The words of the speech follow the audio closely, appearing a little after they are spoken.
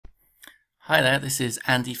Hi there, this is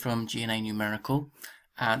Andy from GNA Numerical.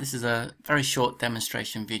 This is a very short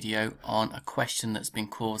demonstration video on a question that's been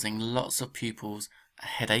causing lots of pupils a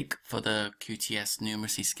headache for the QTS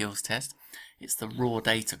Numeracy skills test. It's the raw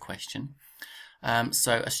data question.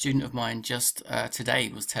 So a student of mine just today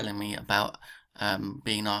was telling me about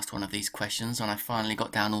being asked one of these questions, and I finally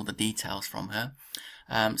got down all the details from her.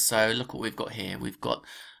 So look what we've got here. We've got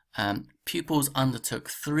pupils undertook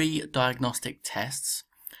 3 diagnostic tests.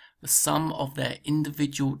 The sum of their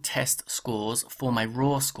individual test scores form a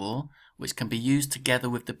raw score, which can be used together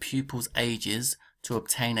with the pupils' ages to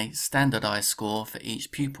obtain a standardized score for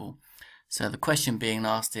each pupil. So the question being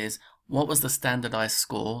asked is, what was the standardized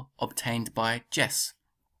score obtained by Jess?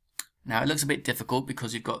 Now it looks a bit difficult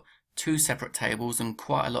because you've got 2 separate tables and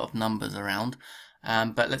quite a lot of numbers around,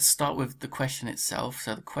 but let's start with the question itself.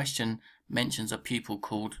 So the question mentions a pupil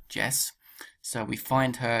called Jess. So we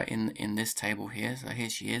find her in this table here. So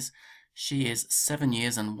here she is. She is 7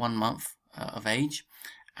 years and 1 month of age,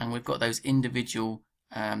 and we've got those individual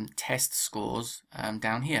test scores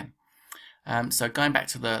down here. So going back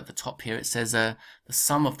to the top here, it says the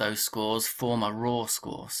sum of those scores form a raw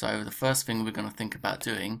score. So the first thing we're going to think about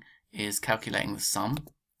doing is calculating the sum.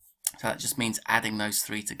 So that just means adding those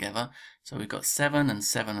 3 together. So we've got 7 and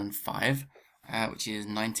 7 and 5, which is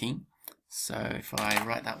 19. So if I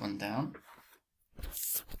write that one down,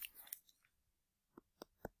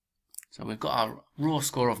 so we've got our raw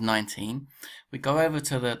score of 19. We go over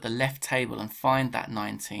to the left table and find that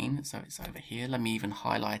 19. So it's over here. Let me even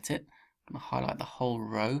highlight it. I'm going to highlight the whole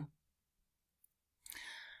row.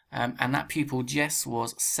 And that pupil Jess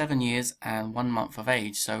was 7 years and 1 month of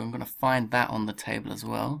age. So I'm going to find that on the table as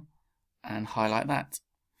well and highlight that.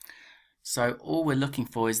 So all we're looking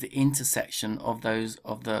for is the intersection of those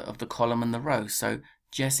of the column and the row. So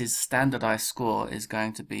Jess's standardized score is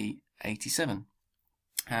going to be 87.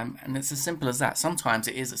 And it's as simple as that. Sometimes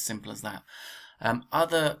it is as simple as that.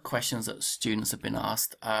 Other questions that students have been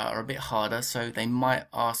asked are a bit harder. So they might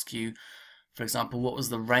ask you, for example, what was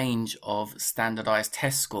the range of standardized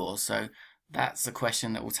test scores? So that's a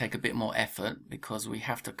question that will take a bit more effort because we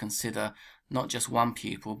have to consider not just one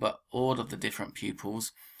pupil but all of the different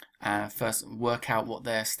pupils. First work out what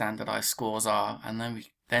their standardized scores are, and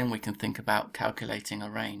then we can think about calculating a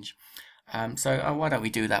range. So why don't we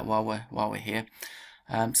do that while we're here?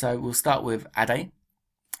 So we'll start with Ade.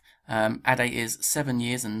 Ade is 7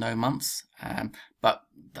 years and no months, but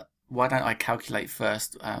why don't I calculate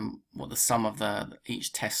first what the sum of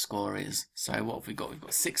each test score is. So what have we got? We've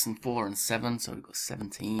got 6 and 4 and 7, so we've got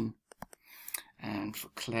 17. And for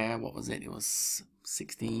Claire, what was it? It was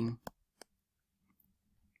 16.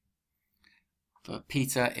 For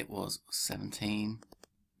Peter, it was 17.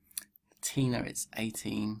 Tina, it's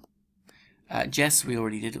 18. Jess, we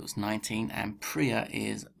already did, it was 19. And Priya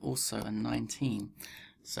is also a 19.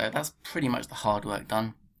 So that's pretty much the hard work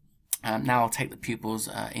done. Now I'll take the pupils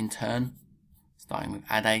in turn, starting with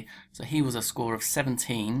Ade. So he was a score of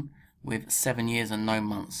 17 with 7 years and no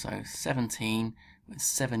months. So 17 with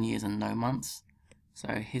 7 years and no months.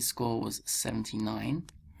 So his score was 79.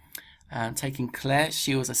 Taking Claire,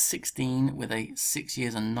 she was a 16 with a 6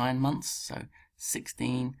 years and 9 months. So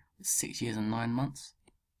 16 with 6 years and 9 months.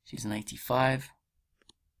 She's an 85.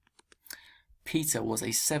 Peter was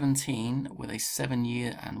a 17 with a 7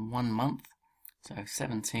 year and 1 month. So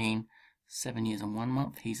 17, 7 years and 1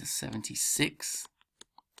 month. He's a 76.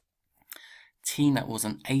 Tina was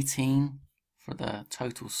an 18 for the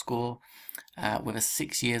total score with a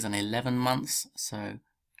 6 years and 11 months. So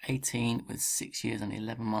 18 with 6 years and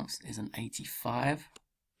 11 months is an 85.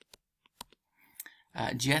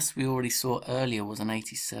 Jess, we already saw earlier, was an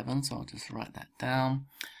 87, so I'll just write that down.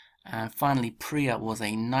 Finally, Priya was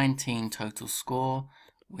a 19 total score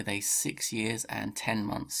with a 6 years and 10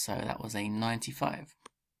 months, so that was a 95.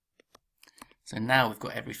 So now we've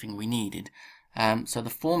got everything we needed. So the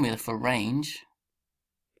formula for range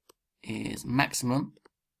is maximum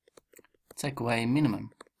take away minimum.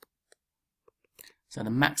 So the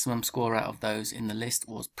maximum score out of those in the list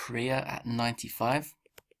was Priya at 95.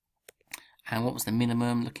 And what was the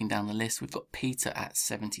minimum? Looking down the list, we've got Peter at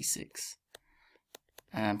 76.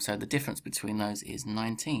 So the difference between those is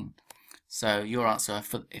 19. So your answer,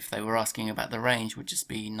 if they were asking about the range, would just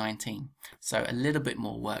be 19. So a little bit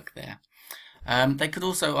more work there. They could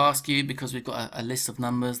also ask you, because we've got a list of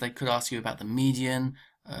numbers, they could ask you about the median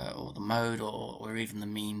or the mode or even the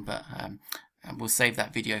mean, but we'll save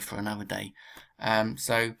that video for another day.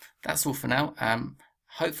 So that's all for now.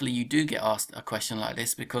 Hopefully you do get asked a question like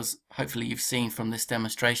this, because hopefully you've seen from this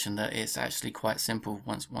demonstration that it's actually quite simple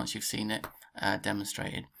once you've seen it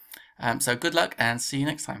demonstrated. So good luck and see you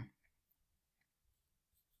next time.